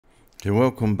Okay,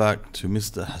 welcome back to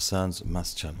Mr. Hassan's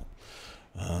Maths channel.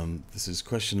 This is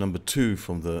question number 2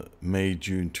 from the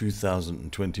May-June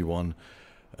 2021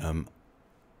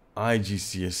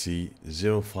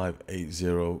 IGCSE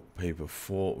 0580 paper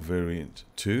 4 variant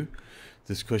 2.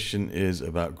 This question is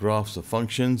about graphs of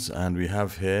functions, and we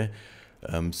have here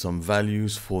some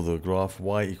values for the graph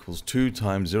y equals 2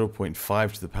 times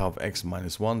 0.5 to the power of x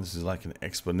minus 1. This is like an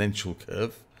exponential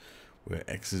curve, where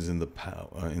x is in the power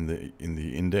in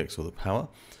the index or the power.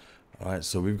 All right,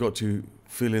 so we've got to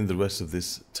fill in the rest of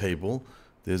this table.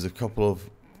 There's a couple of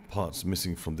parts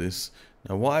missing from this.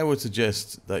 Now, what I would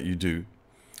suggest that you do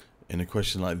in a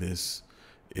question like this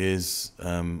is,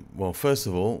 well, first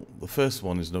of all, the first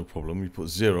one is no problem. You put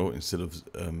 0 instead of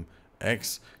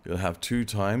x. You'll have 2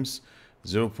 times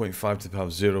 0.5 to the power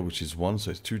of 0, which is 1.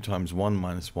 So it's 2 times 1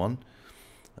 minus 1,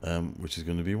 which is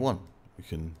going to be 1. We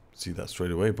can see that straight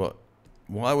away, but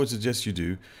what I would suggest you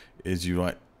do is you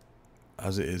write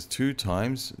as it is 2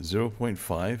 times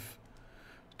 0.5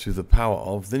 to the power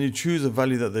of, then you choose a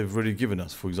value that they've already given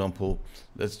us. For example,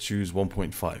 let's choose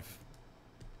 1.5.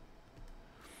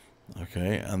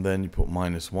 Okay, and then you put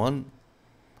minus 1,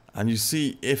 and you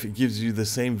see if it gives you the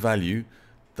same value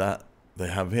that they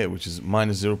have here, which is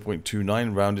minus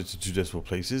 0.29 rounded to 2 decimal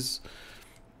places.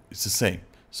 It's the same.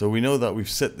 So we know that we've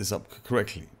set this up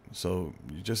correctly. So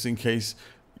just in case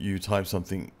you type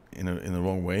something in the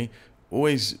wrong way,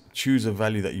 always choose a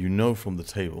value that you know from the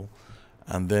table,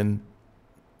 and then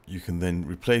you can then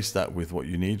replace that with what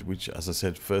you need, which, as I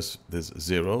said, first there's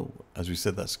 0. As we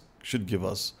said, that should give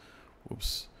us,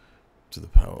 whoops, to the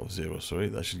power of 0, sorry,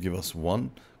 that should give us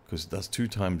 1, because that's 2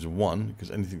 times 1,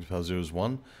 because anything to the power of 0 is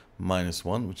 1, minus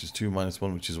 1, which is 2 minus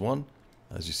 1, which is 1.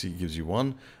 As you see, it gives you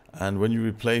 1. And when you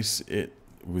replace it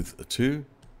with a 2,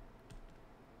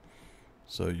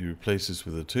 so you replace this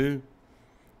with a 2,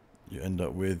 you end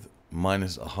up with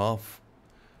minus a half,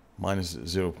 minus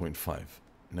 0.5,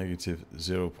 negative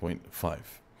 0.5.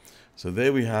 So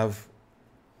there we have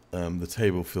the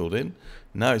table filled in.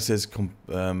 Now it says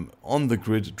on the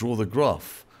grid, draw the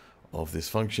graph of this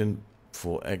function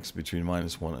for x between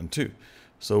minus 1 and 2.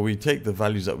 So we take the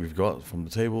values that we've got from the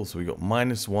table. So we got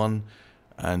minus 1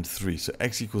 and 3. So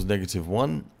x equals negative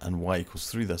 1 and y equals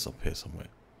 3. That's up here somewhere.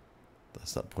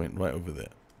 That's that point right over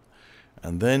there.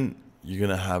 And then you're going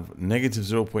to have negative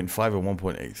 0.5 and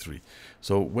 1.83.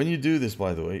 So when you do this,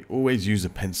 by the way, always use a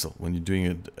pencil. When you're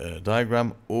doing a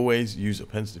diagram, always use a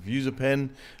pencil. If you use a pen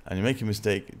and you make a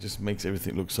mistake, it just makes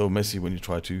everything look so messy when you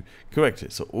try to correct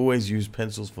it. So always use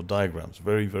pencils for diagrams.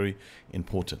 Very, very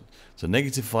important. So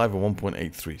negative 5 and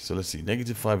 1.83. So let's see.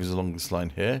 Negative 5 is along this line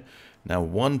here. Now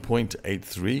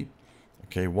 1.83.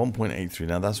 Okay, 1.83.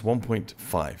 Now that's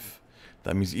 1.5.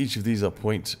 That means each of these are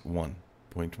 0.1, 0.1,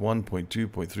 0.2,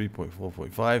 0.3, 0.4,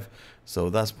 0.5.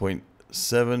 So that's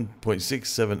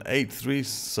 0.6783.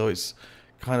 So it's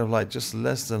kind of like just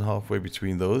less than halfway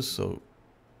between those. So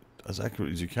as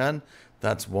accurate as you can,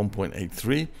 that's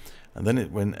 1.83. And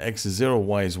then when x is 0,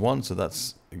 y is 1. So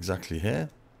that's exactly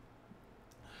here.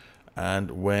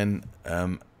 And when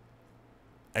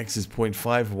x is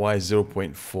 0.5, y is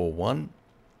 0.41.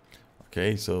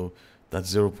 Okay, so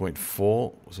that's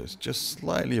 0.4, so it's just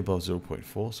slightly above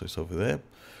 0.4, so it's over there.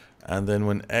 And then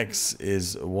when x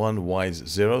is 1, y is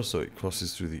 0, so it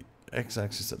crosses through the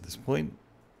x-axis at this point.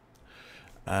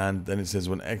 And then it says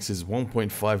when x is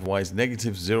 1.5, y is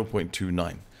negative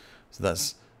 0.29. So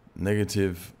that's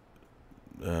negative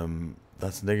 5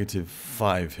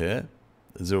 here,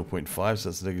 0.5, so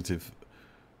that's negative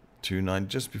 29,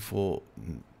 just before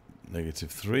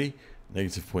negative 3.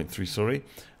 Negative 0.3, sorry.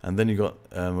 And then you got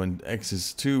when x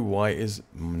is 2, y is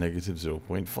negative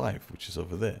 0.5, which is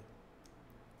over there.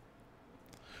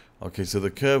 Okay, so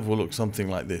the curve will look something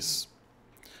like this.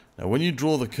 Now, when you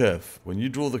draw the curve,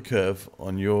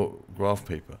 on your graph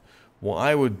paper, what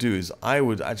I would do is I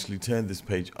would actually turn this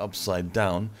page upside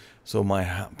down, so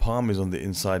my palm is on the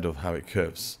inside of how it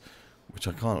curves, which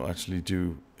I can't actually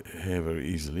do here very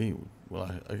easily. Well,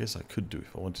 I guess I could do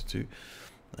if I wanted to.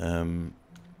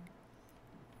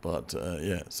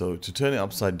 Yeah, so to turn it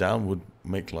upside down would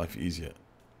make life easier.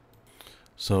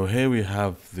 So here we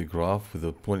have the graph with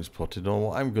the points plotted on.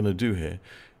 What I'm going to do here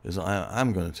is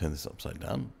I'm going to turn this upside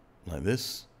down like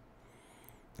this.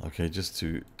 Okay, just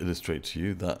to illustrate to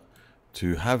you that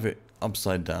to have it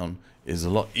upside down is a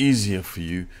lot easier for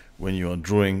you when you are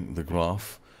drawing the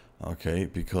graph. Okay,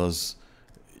 because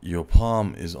your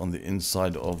palm is on the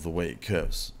inside of the way it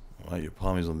curves. Right, your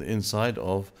palm is on the inside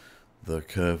of the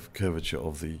curvature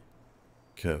of the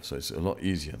curve, so it's a lot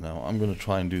easier. Now I'm going to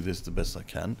try and do this the best I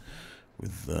can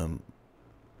with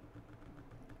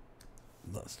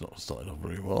that's not started off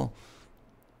very well.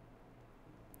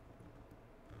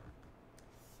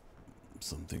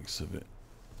 Something's a bit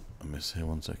amiss here.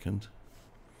 1 second.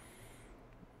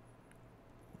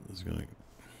 This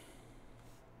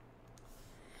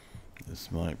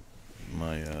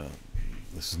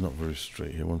is not very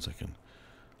straight here. 1 second.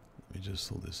 Let me just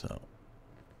sort this out.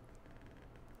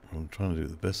 I'm trying to do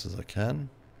the best as I can.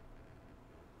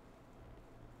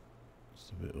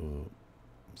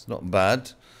 It's not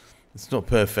bad. It's not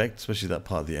perfect, especially that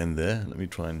part at the end there. Let me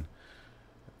try and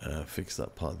fix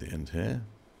that part at the end here.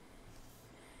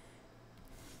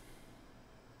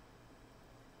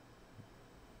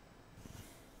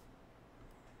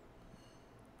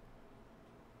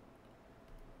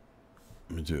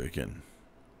 Let me do it again.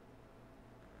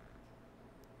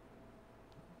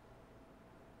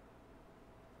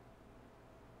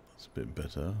 That's a bit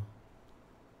better.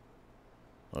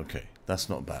 Okay, that's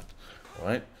not bad. All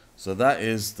right, so that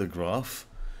is the graph.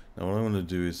 Now what I'm going to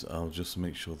do is I'll just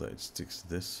make sure that it sticks to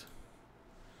this.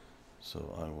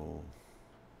 So I will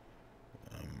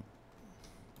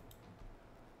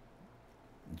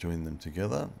join them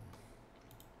together.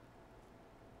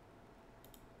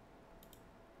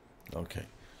 Okay,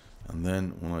 and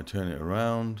then when I turn it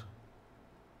around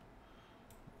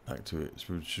back to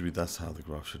it, that's how the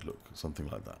graph should look, something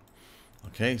like that.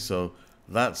 Okay, so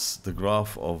that's the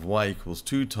graph of y equals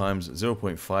 2 times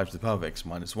 0.5 to the power of x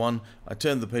minus 1. I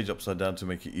turned the page upside down to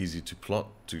make it easy to plot,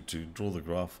 to draw the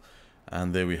graph,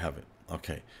 and there we have it.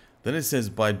 Okay, then it says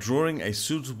by drawing a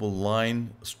suitable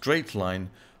line, straight line,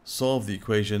 solve the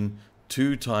equation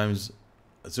 2 times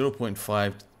 0.5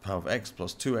 to the power of x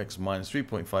plus 2x minus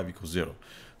 3.5 equals 0.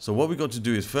 So what we got to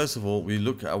do is, first of all, we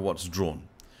look at what's drawn.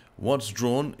 What's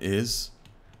drawn is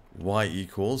y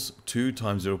equals 2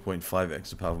 times 0.5x to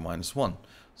the power of minus 1.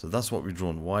 So that's what we've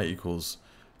drawn. Y equals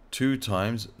 2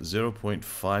 times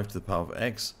 0.5 to the power of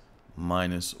x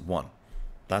minus 1.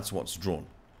 That's what's drawn.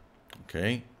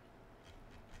 Okay.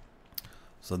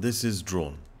 So this is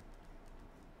drawn.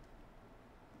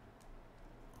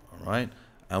 Alright.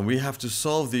 And we have to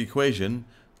solve the equation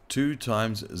 2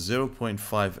 times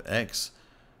 0.5x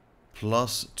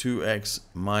plus 2x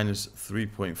minus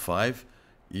 3.5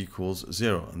 equals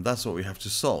 0. And that's what we have to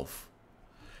solve.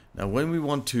 Now when we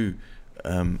want to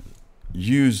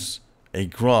use a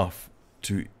graph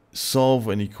to solve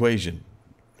an equation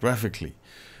graphically,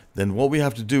 then what we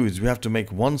have to do is we have to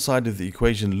make one side of the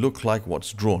equation look like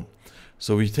what's drawn.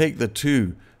 So we take the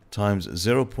 2 times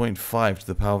 0.5 to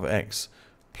the power of x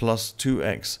plus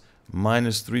 2x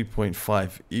minus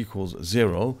 3.5 equals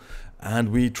 0, and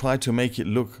we try to make it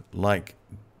look like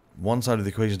one side of the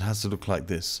equation has to look like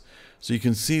this. So you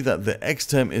can see that the x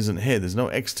term isn't here. There's no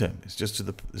x term. It's just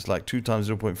it's like 2 times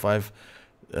 0.5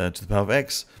 to the power of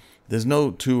x. There's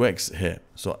no 2x here.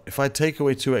 So if I take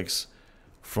away 2x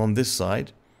from this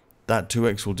side, that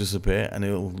 2x will disappear and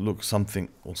it will look something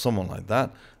or someone like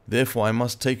that. Therefore, I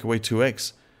must take away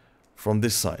 2x from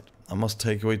this side. I must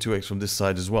take away 2x from this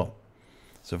side as well.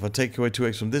 So if I take away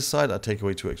 2x from this side, I take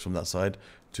away 2x from that side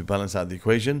to balance out the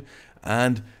equation.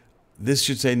 And this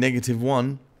should say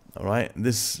 -1. All right,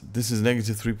 this is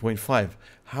 -3.5.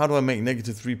 How do I make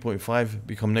 -3.5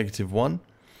 become -1?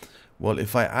 Well,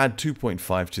 if I add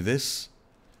 2.5 to this,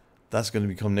 that's going to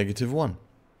become -1.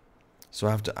 So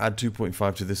I have to add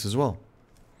 2.5 to this as well.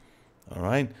 All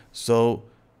right, so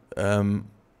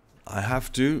I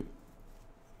have to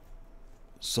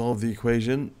solve the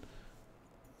equation.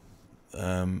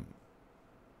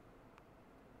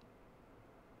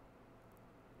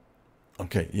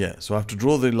 Okay, yeah, so I have to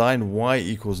draw the line y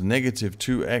equals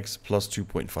 -2x plus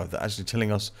 2.5. They're actually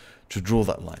telling us to draw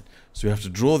that line. So we have to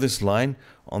draw this line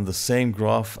on the same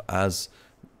graph as,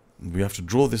 we have to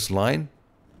draw this line,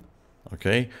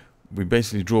 okay? We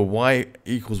basically draw y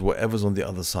equals whatever's on the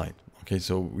other side. Okay,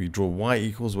 so we draw y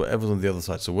equals whatever's on the other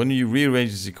side. So when you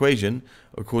rearrange this equation,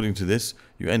 according to this,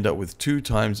 you end up with 2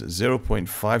 times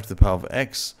 0.5 to the power of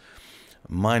x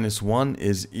minus 1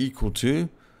 is equal to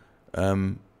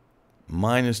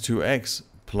minus 2x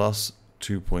plus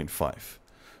 2.5.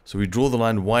 So we draw the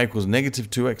line y equals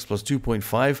 -2x plus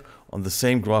 2.5 on the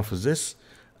same graph as this,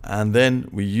 and then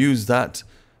we use that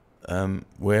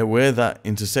where that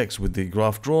intersects with the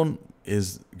graph drawn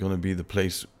is going to be the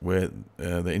place where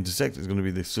they intersect is going to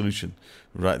be the solution.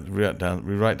 We write down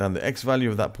the x value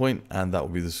of that point, and that will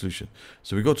be the solution.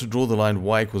 So we got to draw the line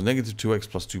y equals -2x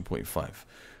plus 2.5.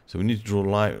 So we need to draw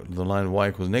the line y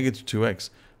equals -2x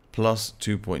plus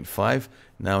 2.5.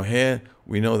 Now here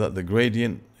we know that the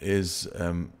gradient is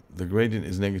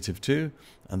 -2,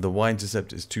 and the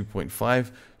y-intercept is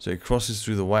 2.5. So it crosses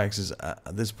through the y-axis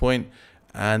at this point,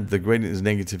 and the gradient is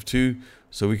 -2.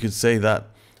 So we could say that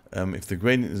if the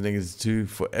gradient is -2,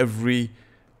 for every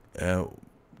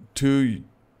 2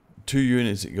 2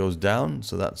 units it goes down,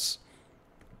 so that's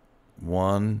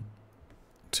 1,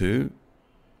 2.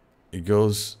 It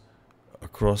goes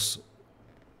across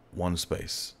one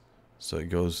space, so it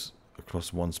goes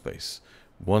across one space.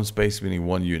 One space meaning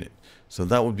 1 unit. So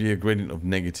that would be a gradient of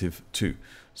 -2.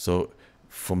 So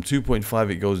from 2.5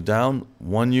 it goes down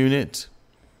 1 unit,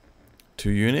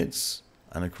 2 units,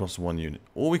 and across 1 unit.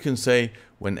 Or we can say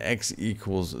when x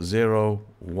equals 0,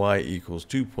 y equals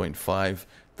 2.5,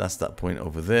 that's that point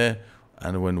over there.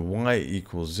 And when y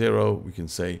equals 0, we can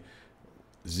say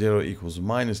 0 equals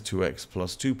minus 2x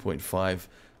plus 2.5.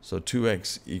 So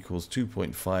 2x equals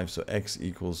 2.5. So x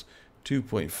equals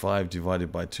 2.5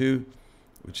 divided by 2,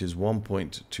 which is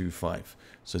 1.25.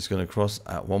 So it's going to cross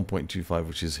at 1.25,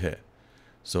 which is here.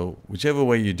 So whichever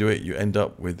way you do it, you end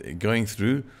up with it going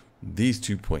through these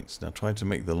 2 points. Now try to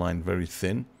make the line very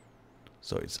thin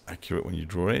so it's accurate when you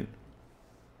draw it.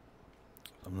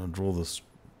 I'm going to draw the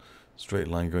straight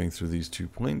line going through these 2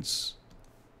 points.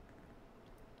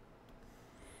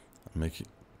 Make it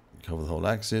cover the whole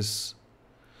axis.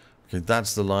 Okay,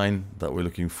 that's the line that we're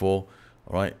looking for.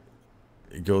 All right,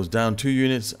 it goes down 2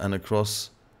 units and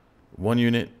across 1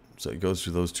 unit. So it goes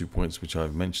through those 2 points which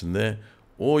I've mentioned there.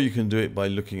 Or you can do it by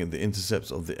looking at the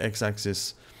intercepts of the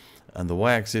x-axis and the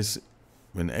y-axis.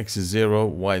 When x is 0,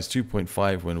 y is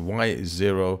 2.5. When y is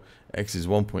 0, x is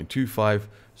 1.25.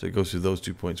 So it goes through those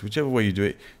 2 points. Whichever way you do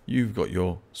it, you've got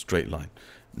your straight line.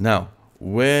 Now,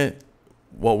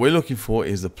 what we're looking for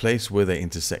is the place where they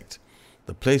intersect.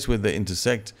 The place where they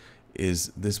intersect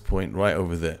is this point right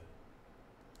over there.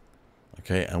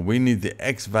 Okay, and we need the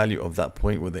x value of that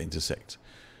point where they intersect.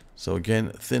 So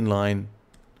again, thin line.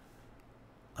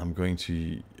 I'm going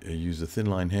to use a thin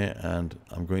line here, and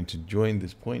I'm going to join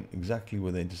this point exactly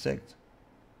where they intersect.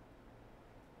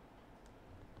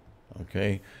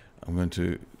 Okay, I'm going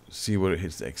to see where it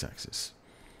hits the x-axis.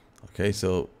 Okay,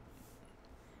 so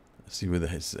see where it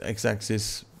hits the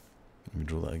x-axis. Let me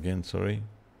draw that again, sorry.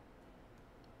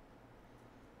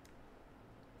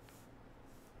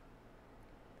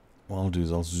 What I'll do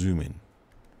is I'll zoom in.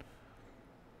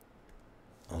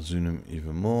 I'll zoom in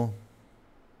even more.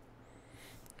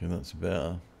 Okay, that's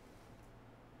better.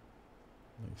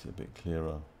 Makes it a bit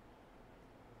clearer.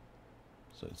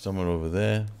 So it's somewhere over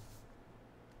there.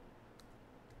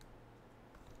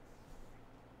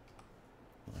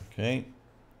 Okay.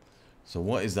 So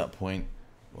what is that point?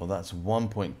 Well, that's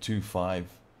 1.25.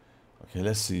 Okay,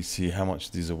 let's see how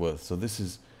much these are worth. So this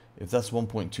is, if that's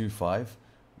 1.25,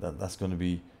 that's going to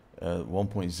be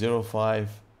 1.05,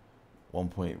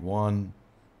 1.1,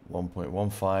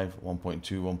 1.15,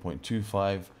 1.2,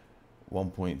 1.25,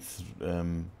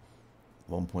 1.3,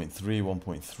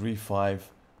 1.35.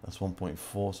 That's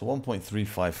 1.4. So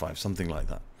 1.355, something like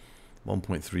that.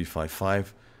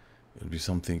 1.355. It'll be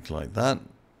something like that.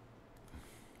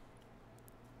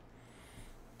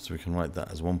 So we can write that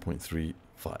as 1.35.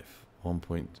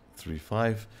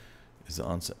 1.35 is the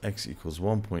answer. X equals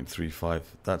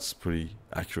 1.35. That's pretty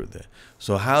accurate there.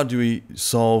 So how do we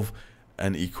solve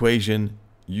an equation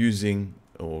using,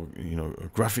 or a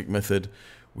graphic method?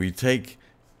 We take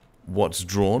what's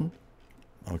drawn,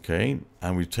 okay,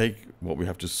 and we take what we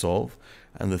have to solve,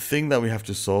 and the thing that we have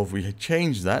to solve, we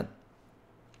change that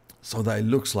so that it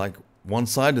looks like one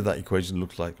side of that equation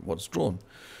looks like what's drawn.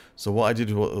 So what I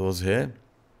did was here,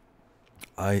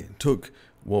 I took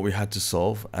what we had to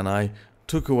solve and I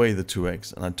took away the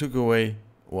 2x, and I took away,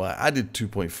 well, I added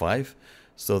 2.5,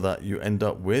 so that you end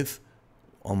up with,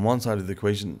 on one side of the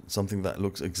equation, something that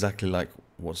looks exactly like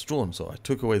what's drawn. So I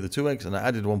took away the 2x and I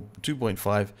added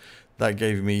 2.5. That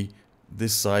gave me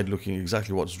this side looking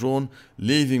exactly what's drawn,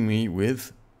 leaving me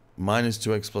with minus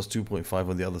 2x plus 2.5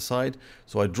 on the other side.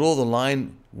 So I draw the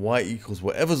line y equals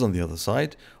whatever's on the other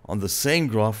side on the same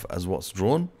graph as what's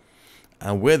drawn,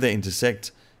 and where they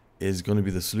intersect is going to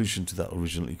be the solution to that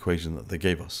original equation that they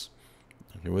gave us.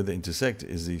 Okay, where they intersect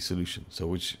is the solution, so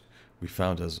which we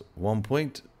found as 1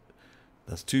 point,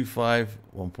 that's 2.5,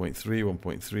 1.3,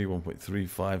 1.3,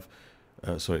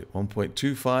 1.35, sorry,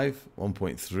 1.25,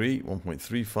 1.3,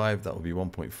 1.35, that would be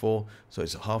 1.4, so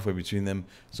it's halfway between them.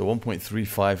 So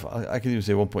 1.35, I can even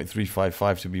say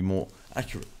 1.355 to be more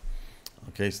accurate.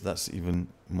 Okay, so that's even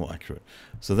more accurate.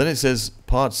 So then it says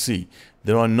part C,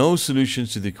 there are no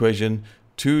solutions to the equation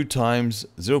 2 times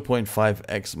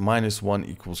 0.5x minus 1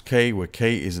 equals k, where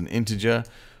k is an integer.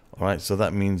 All right, so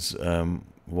that means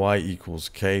y equals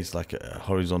k, it's like a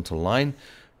horizontal line.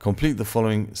 Complete the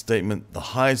following statement. The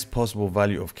highest possible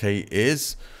value of k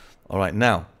is, all right,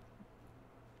 now,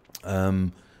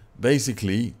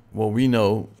 basically what we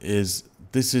know is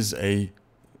this is a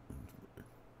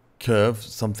curve,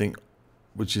 something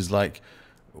which is like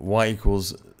y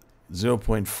equals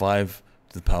 0.5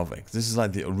 to the power of x. This is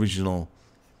like the original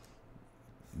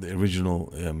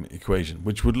equation,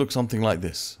 which would look something like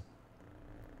this,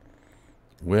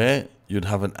 where you'd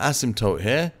have an asymptote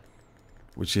here,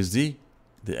 which is the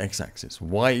x-axis.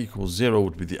 Y equals 0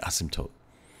 would be the asymptote.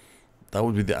 That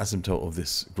would be the asymptote of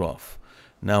this graph.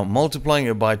 Now, multiplying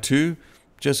it by 2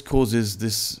 just causes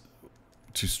this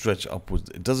to stretch upwards.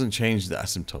 It doesn't change the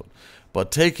asymptote.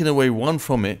 But taking away 1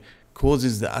 from it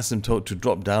causes the asymptote to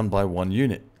drop down by 1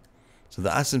 unit. So the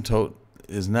asymptote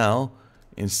is now,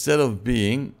 instead of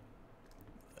being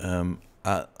on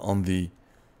the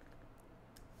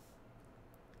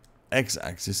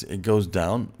x-axis, it goes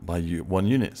down by 1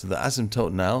 unit. So the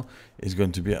asymptote now is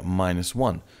going to be at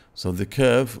 -1. So the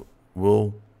curve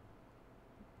will,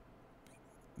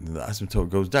 the asymptote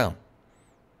goes down.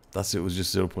 Thus, it was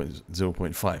just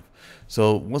 0.5.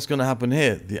 So what's going to happen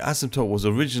here? The asymptote was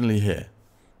originally here.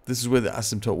 This is where the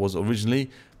asymptote was originally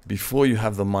before you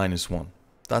have the -1.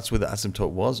 That's where the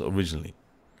asymptote was originally.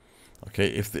 Okay,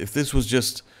 if this was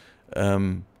just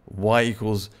y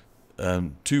equals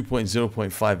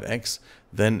 2.0.5x,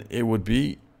 then it would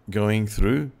be going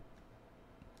through,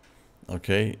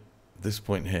 okay, this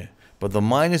point here. But the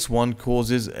 -1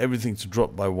 causes everything to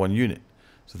drop by 1 unit.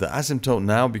 So the asymptote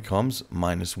now becomes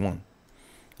 -1.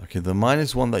 Okay, the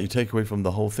 -1 that you take away from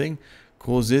the whole thing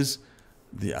causes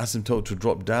the asymptote to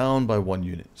drop down by 1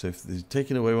 unit. So if you're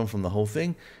taking away 1 from the whole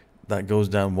thing, that goes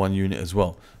down 1 unit as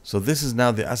well. So this is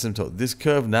now the asymptote. This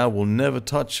curve now will never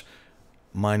touch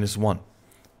 -1.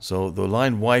 So the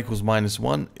line y equals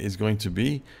 -1 is going to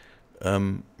be,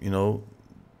 no,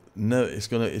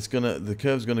 the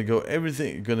curve's gonna go,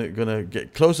 everything gonna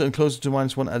get closer and closer to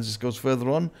 -1 as it goes further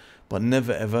on, but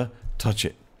never ever touch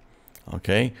it.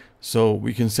 Okay, so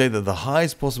we can say that the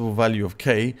highest possible value of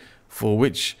k for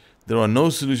which there are no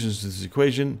solutions to this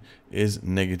equation is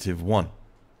 -1.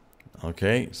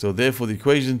 Okay, so therefore the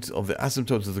equation of the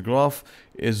asymptote of the graph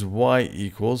is y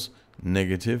equals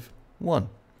 -1,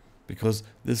 because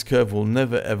this curve will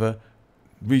never ever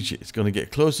reach it. It's going to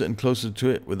get closer and closer to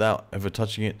it without ever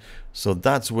touching it. So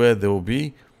that's where there will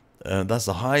be, that's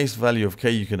the highest value of k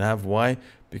you can have. Why?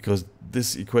 Because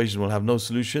this equation will have no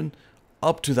solution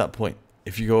up to that point.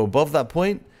 If you go above that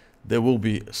point, there will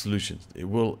be solutions. It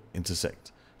will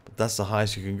intersect. But that's the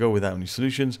highest you can go without any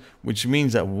solutions, which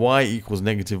means that y equals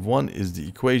 -1 is the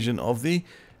equation of the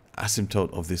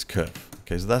asymptote of this curve.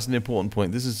 Okay, so that's an important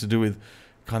point. This is to do with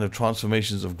kind of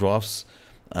transformations of graphs.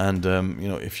 And,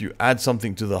 if you add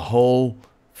something to the whole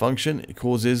function, it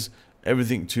causes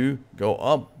everything to go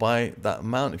up by that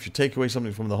amount. If you take away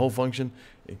something from the whole function,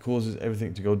 it causes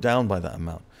everything to go down by that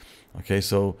amount. Okay,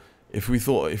 so if we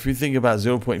think about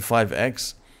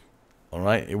 0.5x, all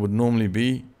right, it would normally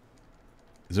be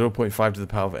 0.5 to the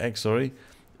power of x, sorry.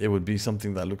 It would be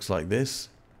something that looks like this,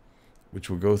 which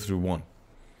will go through 1.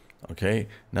 Okay,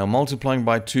 now multiplying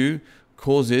by 2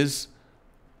 causes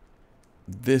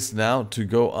this now to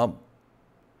go up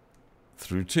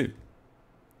through 2.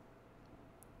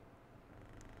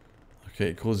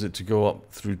 Okay, it causes it to go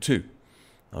up through 2.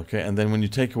 Okay, and then when you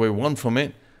take away 1 from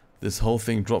it, this whole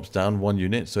thing drops down 1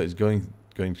 unit, so it's going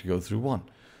to go through 1.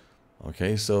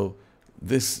 Okay, so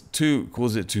this 2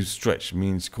 causes it to stretch,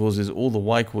 means causes all the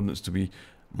y coordinates to be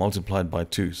multiplied by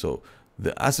 2. So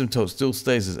the asymptote still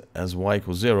stays as y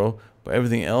equals 0, but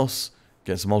everything else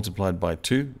gets multiplied by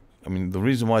 2. I mean, the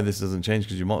reason why this doesn't change,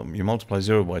 because you multiply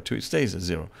 0 by 2, it stays at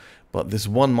 0. But this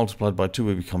 1 multiplied by 2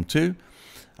 will become 2.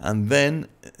 And then,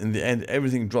 in the end,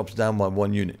 everything drops down by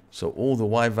 1 unit. So all the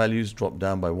y values drop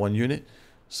down by 1 unit.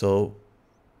 So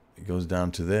it goes down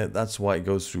to there. That's why it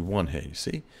goes through 1 here, you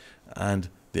see. And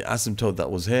the asymptote that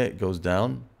was here goes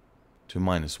down to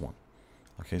 -1.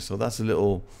 Okay, so that's a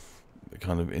little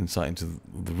kind of insight into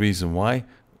the reason why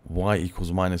y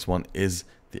equals -1 is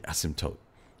the asymptote.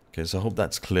 Okay, so I hope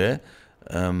that's clear.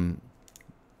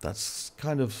 That's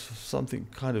kind of something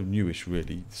kind of newish,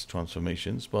 really, these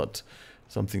transformations, but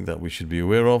something that we should be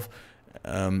aware of.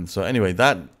 So anyway,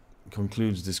 that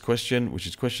concludes this question, which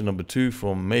is question number 2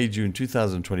 from May-June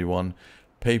 2021,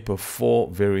 paper 4,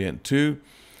 variant 2.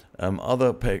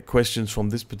 Other questions from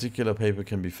this particular paper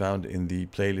can be found in the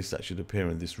playlist that should appear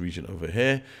in this region over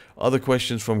here. Other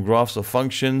questions from graphs or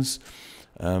functions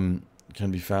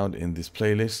can be found in this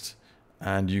playlist.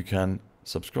 And you can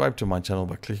subscribe to my channel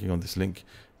by clicking on this link.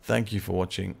 Thank you for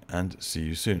watching and see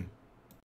you soon.